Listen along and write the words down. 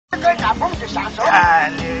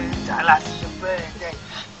Allez, ça la super.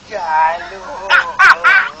 Allô.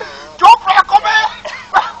 Tu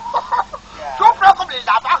prends comme les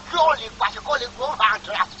abatts qui ont les parce qu'on les gros ventres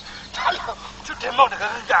là. Tu te moques de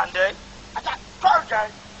regarder. Attends, toi,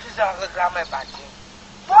 tu s'en regardes pas.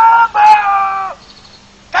 Maman!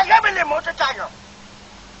 T'as jamais les mots de taille.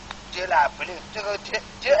 Dieu l'a appelé.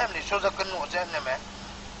 Dieu aime les choses que nous aimons.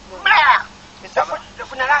 Mère! Mais ça va. Le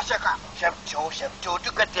funérail, c'est quoi? Chef Joe,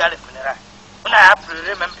 tu que tu as le funérail. On a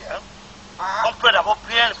pleuré même bien. On peut d'abord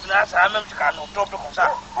prier le funérail, ça va même jusqu'à octobre comme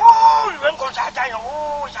ça. Oh, même comme ça,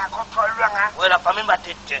 oh, ça contrôle loin, hein? Oui, la famille m'a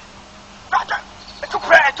têté. Tu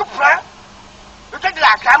prends? Tu t'es de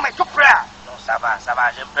la gamme, tu prends? Non, ça va,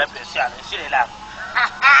 je me prends bien sûr, je suis là.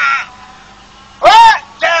 Ouais,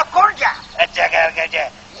 c'est cool, gars.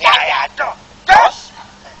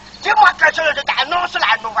 Dis-moi quelque chose de t'annonce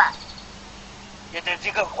la nouvelle. Je te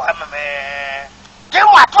dis que quoi, mais...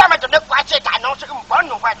 Dis-moi, toi, maintenant, quoi, c'est t'annonce une bonne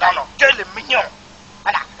nouvelle. Non, tu es le mignon.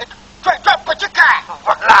 Voilà, tu es petit cœur.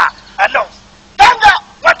 Voilà, annonce. Tagne!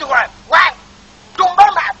 What do I? Ouais, Dumba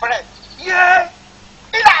m'a appelé. Yeah.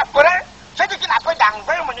 Il a appelé. C'est-à-dire qu'il a appelé dans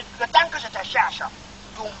 20 minutes, le temps que je te cherche.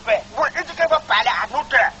 Dumba. Oui, il dit qu'il veut parler à nous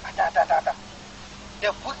deux. Attends.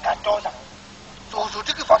 Depuis 14 ans, c'est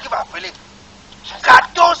aujourd'hui qu'il faut qu'il va appeler.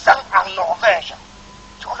 14 ans en Norvège.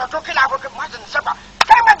 C'est aujourd'hui qu'il a appelé, moi je ne sais pas.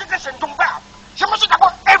 Quand il m'a dit que c'est Dumba, je me suis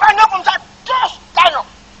d'abord évanouie comme ça, tous, Tagne.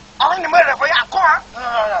 Alors il ne me réveille encore, hein? Non,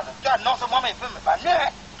 tu annonces moi, mais il peut me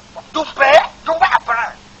parler. Dumba appelé.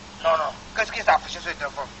 Non, qu'est-ce qui s'est affiché sur le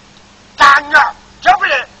téléphone? Tagne, j'ai vu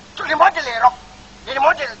les mots de l'Europe, les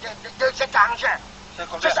mots de cet engin. C'est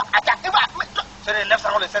combien? C'est ça, attends, il va... C'est les 900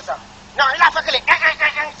 ou les 700? Non, il a fait que les 1,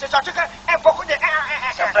 c'est sorti que beaucoup de 1.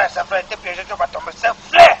 C'est vrai, t'es piégé, tu vas tomber, c'est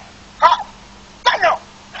vrai. Ah, Tagne.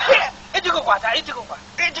 Il dit quoi, ça? Il dit quoi?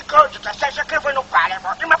 Il dit que je te cherche qu'il veut nous parler. Bon,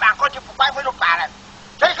 il m'a pas encore dit pourquoi il veut nous parler.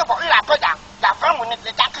 C'est que bon, il a fait dans 20 minutes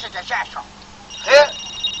le temps que je te cherche.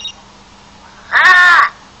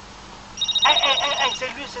 C'est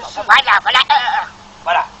lui, c'est sûr.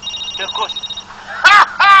 Voilà. Décroche.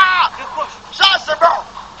 Ça, c'est bon.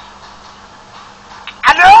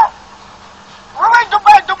 Allô? Oui,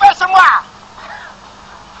 Doubé, c'est moi.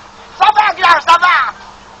 Ça va, Glace, ça va.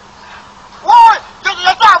 Oui, je suis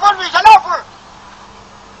avant lui, je l'offre.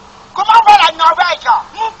 Comment va la Norvège?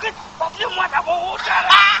 Mon kit, parlez-moi d'abord.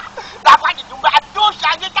 La voix de Doubé a tout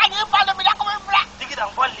changé. T'as dit, pas le médaille comme un plat. Il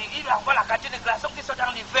envoie la quantité de glaçons qui sont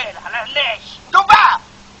dans l'hiver, à la neige. Doubé,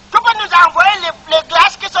 tu peux nous envoyer les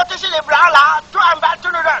glaces qui sont ici, les blancs là, tout en bas, tout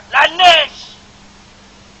le reste. La neige.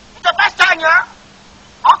 Il te passe Tagne, hein?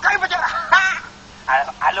 Ok, il veut dire.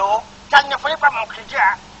 Allô? Tagne ne fallait pas mon crédit,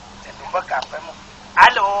 hein? C'est Doubé qui a fait mon.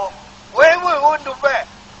 Allô? Oui, Doubé.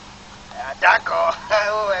 D'accord,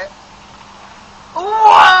 oui.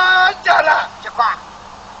 Ouah, Tchala. C'est quoi?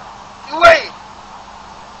 Oui.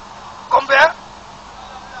 Combien?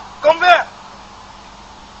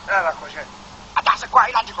 Il a raccroché. Attends, c'est quoi?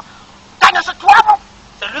 Il a dit quoi? Tagne, c'est toi, bon?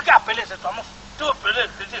 C'est lui qui a appelé, c'est toi, mon. Tu veux appeler le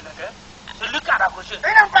crédit, c'est lui qui a raccroché. Il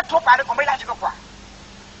n'aime pas trop parler, comment il a dit quoi?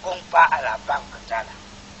 On part à la banque, Tchala.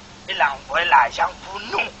 Il a envoyé l'argent pour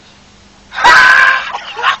nous.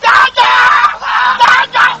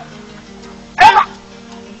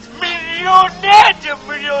 Millionnaire de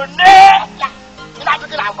millionnaire. Il a dit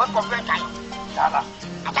qu'il a envoyé combien, Tagne? Tchala.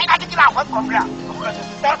 Attends, il a dit qu'il a envoyé combien?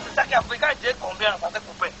 C'est ça qui a fait quand il dit combien ça s'est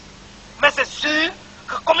coupé. Mais c'est sûr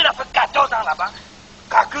que comme il a fait 14 ans là-bas,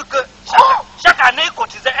 calcule que chaque année il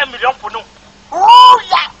cotisait 1 million pour nous. Oh,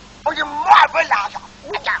 on dit moi avec l'argent.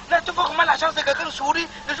 Là, tu vois comment la chance de quelqu'un sourit.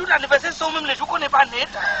 Les jours d'anniversaire sont même les jours qu'on n'est pas né.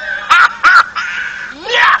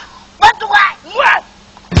 Mais toi, moi,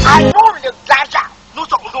 à nous les gajas. Nous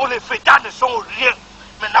les fêtards ne sont rien.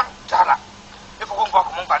 Maintenant, Tchala, il faut qu'on voit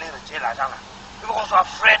comment on va aller retirer l'argent là. Il faut qu'on soit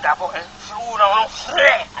frais d'abord, hein. Flou, non,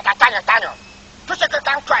 frais. Attends, Tagne. Tu sais que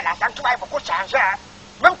quand tu as l'argent, tu vas beaucoup changer, hein.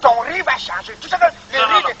 Même ton riz va changer. Tu sais que le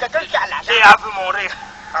riz de quelqu'un qui a l'argent. J'ai vu mon riz.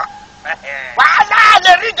 Voilà,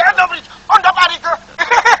 le riz d'un homme riche. On ne doit pas rire que...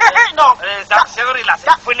 Non. C'est vrai là, c'est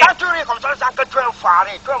fini. Quand tu ris comme ça, c'est que tu es un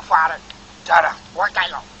foiré. Tchala, Ouais,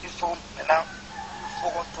 Tagne. il faut maintenant, il faut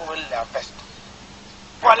qu'on trouve la veste.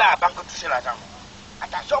 Voilà la banque toucher l'argent.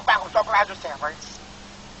 Attention, par contre, on va de cerveau.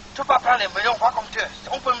 Tu peux pas prendre les millions, quoi, comme tu es.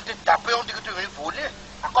 On peut me taper, on dit que tu es venu voler.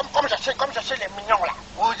 Comme je sais les mignons là.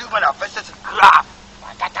 Oui, mais la veste, c'est grave.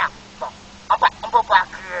 Attends, bon. On peut voir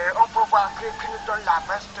que nous donne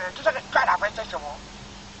la veste. Tu sais que tu as la veste chez moi.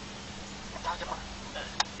 Attends, c'est quoi?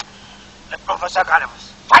 Le professeur a la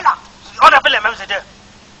veste. Voilà. On a fait les mêmes idées.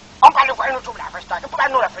 On va le voir, nous trouve la veste. Il ne peut pas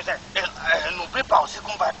nous la faire. N'oublie pas aussi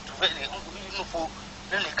qu'on va trouver il nous faut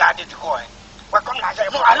les garder du corps. Ouais, comme l'argent.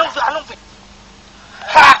 Non, allons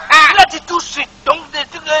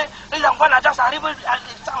arrive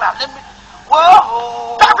sans la...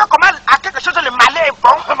 Oh! Tu as vu comment à quelque chose le malais est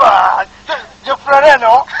bon? Je pleurais,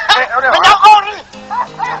 non? Maintenant, on rit.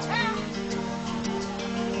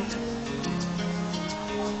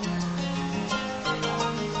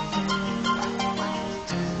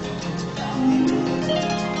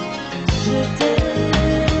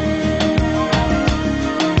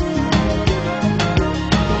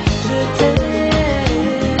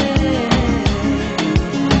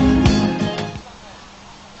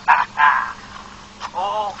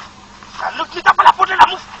 Oh, ne quitte pas la faute de la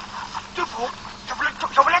mouche. Tu fous? Je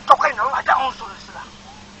voulais toquer, non? Attends, on sort de cela.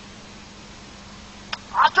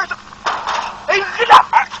 Attends. Et il est là.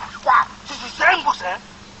 Quoi? C'est un boussin. Hein?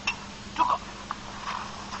 Tout comme.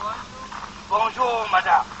 Bonjour,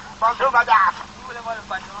 madame. Bonjour, madame. Vous voulez voir le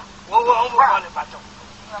patron? Oui, oui, on veut voir le patron.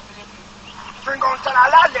 Fingon,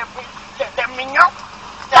 Tralala, les mignons.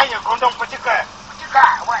 Tiens, il y a un condom petit cœur. Petit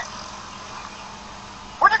gars, ouais.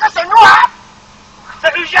 Vous dites que c'est nous, hein?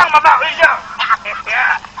 C'est urgent, maman, urgent.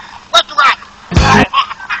 Où tu vas?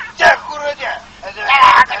 Tiens, courez, tiens.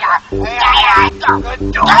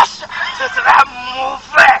 Ce sera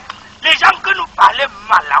mauvais. Les gens que nous parlons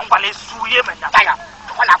mal, on va les souiller maintenant. D'ailleurs,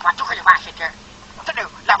 tu vois la voiture que je vais acheter.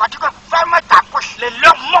 La voiture que ferme ta poche. Les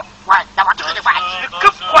leurs mots. Ouais, la voiture que je vais acheter. Que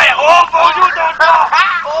quoi? Oh, bonjour, tonton.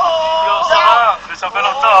 Oh, ça va? Mais ça fait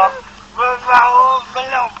longtemps, hein?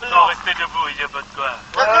 Non, Restez debout, il n'y a pas de quoi.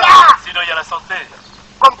 Sinon, il y a la santé.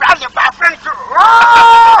 Comprends le parfum.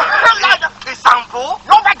 Oh! Et sans peau?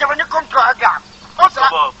 Nous, on va devenir comme toi, regarde. On sera...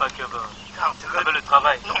 Bon, pas que bon. Ça veut le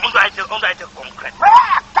travail. Non, on doit être concret. Ouais,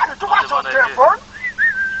 attends, tu vois son téléphone.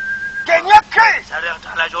 Gagner que. Ça veut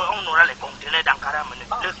dire, on aura les conteneurs dans 40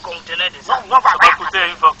 minutes. Les conteneurs de ça. Non, on va Ça va coûter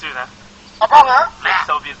une fortune, hein? Ah bon, hein? Laisse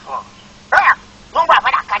ça au vieux franc. Non, on va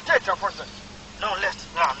faire la qualité de ce poste. Non, laisse.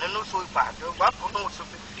 Non, ne nous souille pas. Tu vois, pour nous, se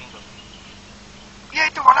fait Fingon. Viens,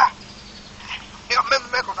 tu vois là. Et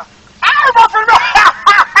même comme ça. Ah, il m'a filmé.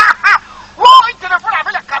 Oh, il téléphone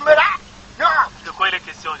avec la caméra. Non. De quoi il est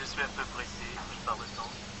question? Je suis un peu pressé. Je parle de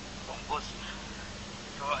temps. Bon, boss.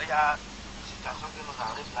 Tu vois, il y a une situation qui nous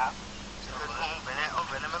arrive là. C'est que nous, on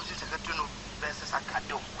venait, même si c'est que tu nous baisses ça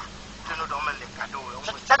cadeau. Tu nous donnes les cadeaux.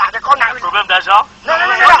 C'est dans des conneries. Problème d'argent? Non.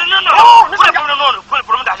 Pour le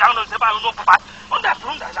problème d'argent, c'est pas nous, papa. On a un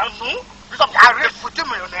problème d'argent, nous. Nous sommes arrivés. Les foutus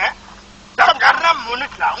millionnaires. Dans 40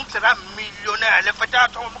 minutes là, on sera millionnaire. Les fêtards,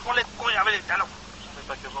 on les cons avec les talents. Mais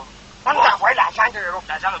pas que bon. On t'a envoyé l'argent de l'euro.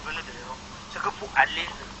 L'argent est venu de l'euro. C'est que pour aller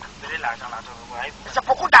récupérer l'argent là, c'est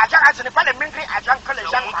beaucoup d'argent, hein. Ce n'est pas les mêmes argent que les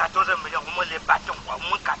gens. Au moins 14 millions, au moins les bâtons, quoi. Au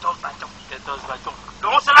moins 14 bâtons. 14 bâtons.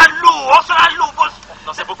 Donc on sera lourd, boss.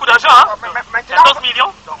 Non, c'est beaucoup d'argent, hein? Maintenant, 14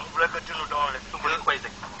 millions? Donc on voulait que tu nous donnes les Vous voulez quoi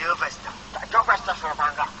exactement? 2 vestes. deux restes sur le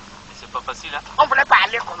manga. Mais c'est pas facile, hein? On ne voulait pas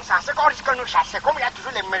aller comme ça. C'est qu'on risque de nous chasser. Comme il y a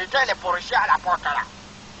toujours les militaires et les policiers à la porte là.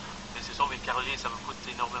 Mais ce sont mes carriers, ça me coûte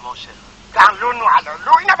énormément cher. Dans l'eau noire,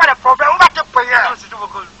 l'eau, il n'y a pas de problème. On va te payer. Non, si tu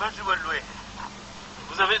veux louer.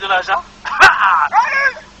 Vous avez de l'argent?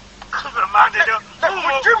 C'est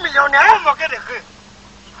foutu millionnaire. Vous moquez de qui? De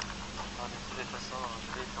toutes les façons,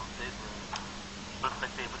 je vais tenter de me le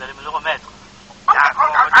prêter. Vous allez me le remettre.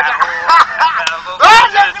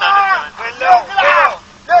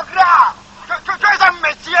 Le gras, tu es un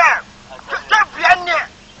métier. Tu es bien né.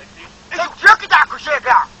 C'est Dieu qui t'a accouché,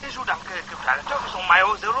 gars. Il joue dans quelle équipe là? Tu as son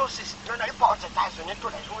maillot 06. Je n'ai pas aux États-Unis tous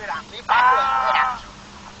les jours. Il a mis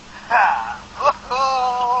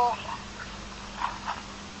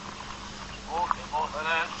Ok, bon,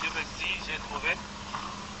 voilà, Dieu merci, j'ai trouvé.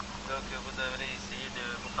 Donc vous allez essayer de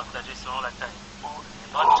vous partager selon la taille.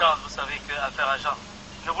 Bonne chance, vous savez qu'affaire argent,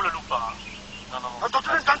 ne vous le loue pas. Hein. Non. Tu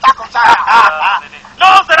ne donnes pas comme ça.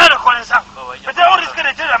 Non, c'est la reconnaissance. Oh, ouais, peut-être on risque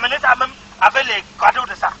de te ramener ça même avec les cadeaux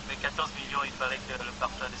de ça. Mais 14 millions, il fallait que le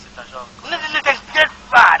parfum de cet argent. Ne t'inquiète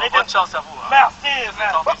pas. Bonne chance à vous. Hein. Merci, Vous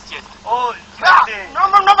êtes en sieste. Oh, merci. Non,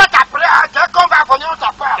 on va t'appeler. Dès qu'on va venir, on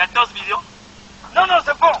t'appelle. 14 millions? Non,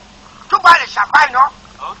 c'est bon. Tu bois le champagne, non?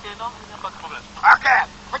 Ok, non, il n'y a pas de problème. Ok.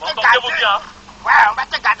 On va Bon, te portez-vous garder. bien. Ouais, on va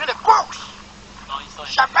te garder les courses. Non, ils sont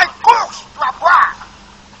Champagne course, tu vas boire.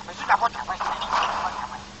 Monsieur d'abord ta veste.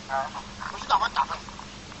 Monsieur d'abord ta veste.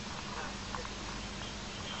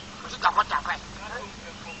 Monsieur d'abord ta veste.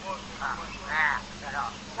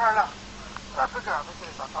 Alors. Ça fait grave,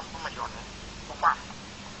 c'est ça passe pour me donner. Pourquoi?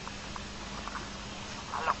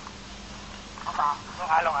 Allons. Enfin,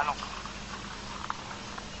 Allons.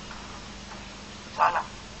 Voilà.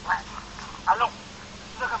 ouais. Allons.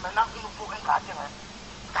 C'est que maintenant, il nous faut un gardien.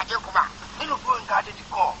 Gardien comment? Il nous faut un gardien du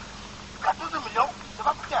corps. 14 millions, c'est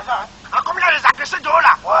pas petit argent. Ah, comme il y a les agresseurs de haut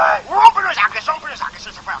là? Ouais. Où on peut les agresser,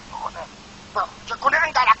 c'est pas. Bon, je connais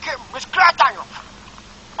un gars là qui est musclé à Tagne.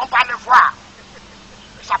 On va le voir.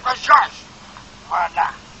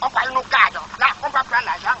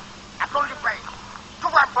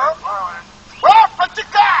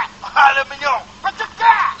 le mignon. Petit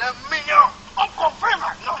gars, Le mignon. on confirme.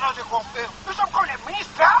 Non, non, je confirme. Nous sommes comme les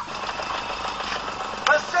ministres.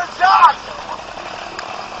 Monsieur George.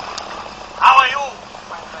 How are you?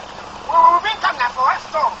 We've been coming for us,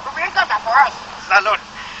 so we've been coming for us. Salon,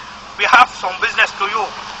 we have some business to you.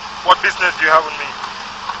 What business do you have with me?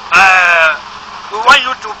 We want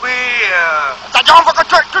you to be... Ça dit, on veut que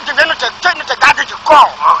tu viennes te garder du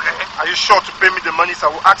corps. Okay. Are you sure to pay me the money so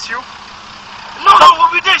I will ask you? No, no,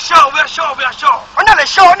 we are sure, we are sure, we are sure. On a les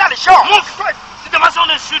shows, on a les shows. Move. Si demain on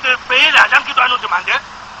est sûr de payer l'argent qu'il doit nous demander.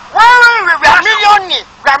 Oui, we are millionnaires.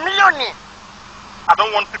 We are millionnaires. I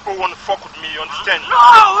don't want people who want to fuck with me, you understand?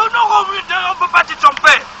 No, no, on ne peut pas te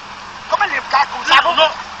tromper. Comment les gars comme ça? No,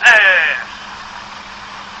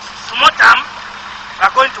 small time, we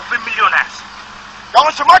are going to be millionaires. Donc,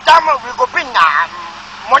 ce matin, we go bring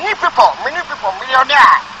money people,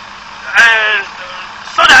 millionaires.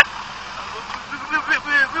 So that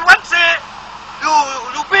we want to say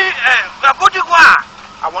you be a bodyguard.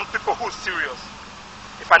 I want people who are serious.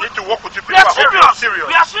 If I need to work with you We people, are I hope you are serious. serious.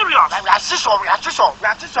 We are serious. We are serious, we are serious, we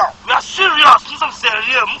are serious. We are serious. Nous sommes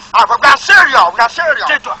sérieux. Ah, we are serious, we are serious.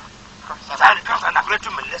 Tais-toi. Quand ça n'a tu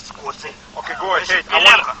me laisses causer. Okay, go ahead. I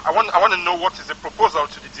I want to know what is the proposal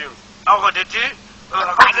to the deal. Alors, de dire...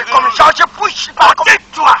 Comme ça, je pousse, je parle comme...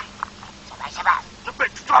 Tais-toi. Ça va.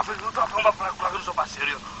 Tu dois prendre pour que nous ne soyons pas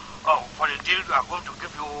sérieux. Oh, for the deal, we are going to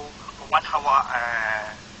give you 1 hour,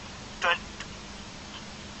 20,000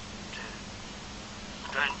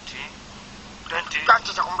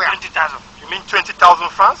 You mean 20,000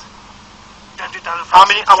 francs? 20,000 How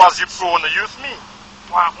many hours you people want to use me?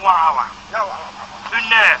 1 hour. 1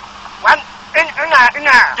 heure. Une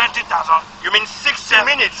heure. 20,000. You mean 60 Yes.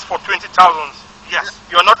 minutes for 20,000? Yes.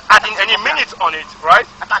 You're not adding any minutes on it, right?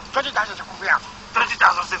 Attends, 20,000, c'est combien?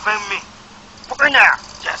 20,000, c'est 20,000. Pour une heure.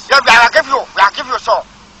 Yes. Yeah, we are give you so.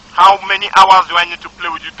 How many hours do I need to play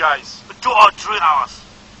with you guys? 2 or 3 hours.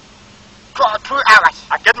 2 or 3 hours.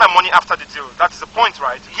 I get my money after the deal. That is the point,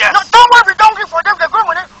 right? Yes. No, don't worry, we don't give for them the good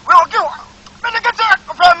money. We will give. When they get there,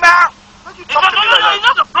 from No, it's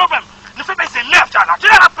not a problem. Ne fais pas ces nerfs, là. Tu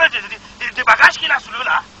as rappelé des bagages qu'il a sous lui,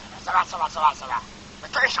 là. Ça va. Mais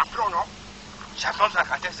tu es champion, non? Champion de la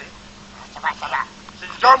catégorie. Ça va.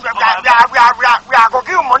 Donc, we are going to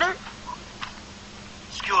give you money.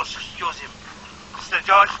 Excuse him. Mr.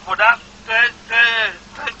 George, for that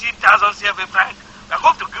 20,000 CFA franc, we are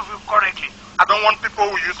going to give you correctly. I don't want people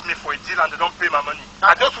who use me for a deal and they don't pay my money.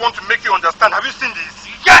 I just want to make you understand. Have you seen this?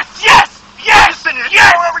 Yes! Have you seen it?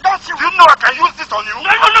 Yes! We don't see. Do you know I can use this on you? No,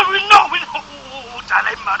 we know.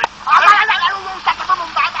 T'allais marrer.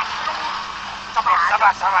 Ça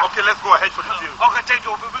va. Okay, let's go ahead for the deal. Okay, thank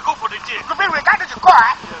you. We go for the deal. We got the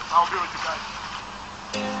car. Yes, I'll be with you guys.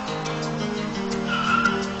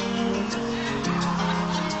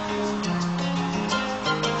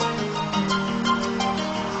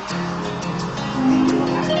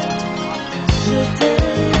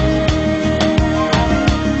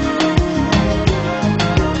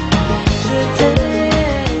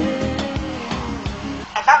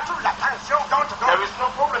 There is no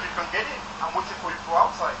problem. You can get in. I'm waiting for you to go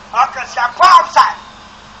outside. Okay, c'est pas outside.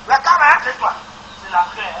 We are coming. Tais-toi.